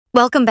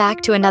Welcome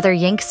back to another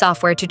YINK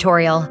software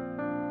tutorial.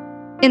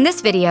 In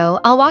this video,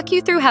 I'll walk you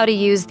through how to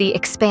use the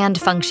Expand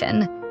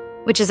function,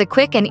 which is a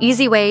quick and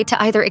easy way to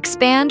either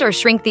expand or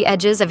shrink the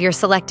edges of your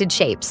selected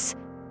shapes.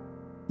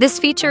 This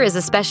feature is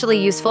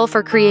especially useful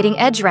for creating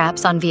edge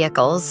wraps on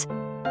vehicles.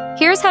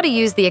 Here's how to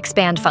use the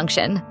Expand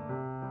function.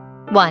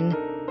 1.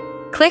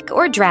 Click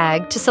or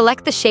drag to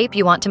select the shape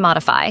you want to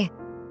modify.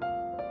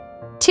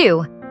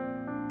 2.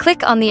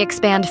 Click on the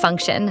Expand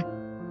function.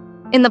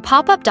 In the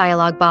pop-up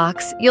dialog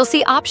box, you'll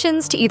see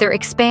options to either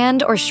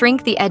expand or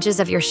shrink the edges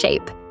of your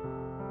shape.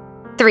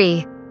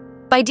 3.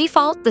 By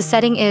default, the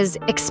setting is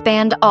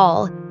Expand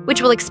All,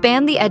 which will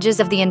expand the edges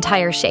of the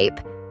entire shape.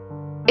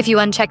 If you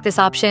uncheck this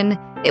option,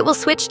 it will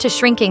switch to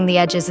shrinking the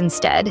edges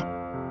instead.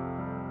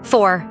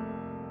 4.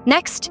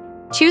 Next,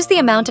 choose the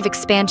amount of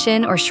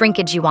expansion or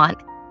shrinkage you want.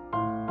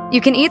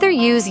 You can either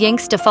use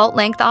YINK's default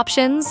length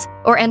options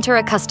or enter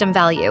a custom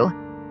value.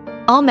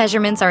 All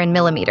measurements are in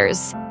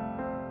millimeters.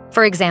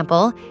 For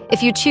example,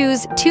 if you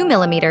choose 2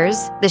 millimeters,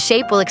 the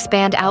shape will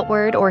expand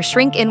outward or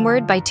shrink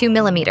inward by 2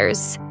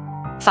 millimeters.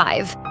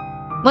 5.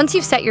 Once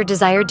you've set your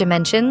desired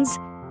dimensions,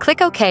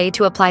 click OK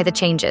to apply the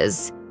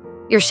changes.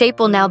 Your shape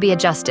will now be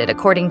adjusted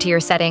according to your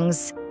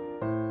settings.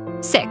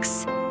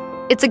 6.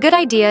 It's a good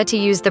idea to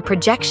use the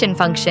projection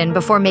function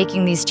before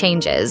making these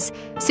changes,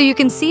 so you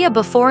can see a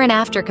before and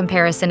after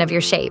comparison of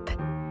your shape.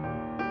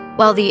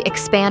 While the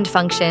Expand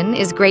function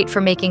is great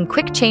for making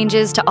quick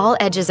changes to all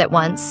edges at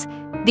once,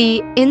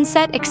 the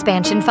Inset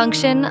Expansion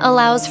function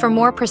allows for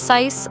more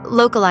precise,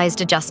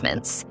 localized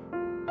adjustments.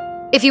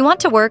 If you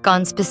want to work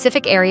on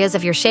specific areas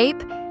of your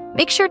shape,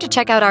 make sure to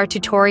check out our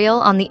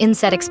tutorial on the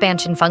Inset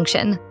Expansion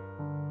function.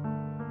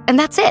 And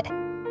that's it!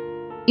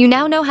 You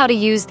now know how to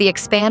use the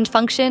Expand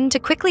function to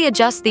quickly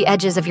adjust the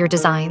edges of your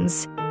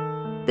designs.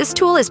 This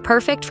tool is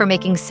perfect for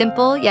making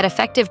simple yet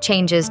effective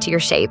changes to your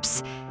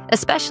shapes,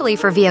 especially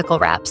for vehicle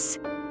wraps.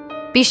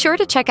 Be sure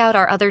to check out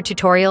our other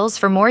tutorials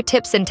for more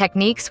tips and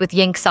techniques with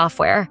YINK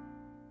software.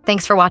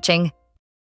 Thanks for watching.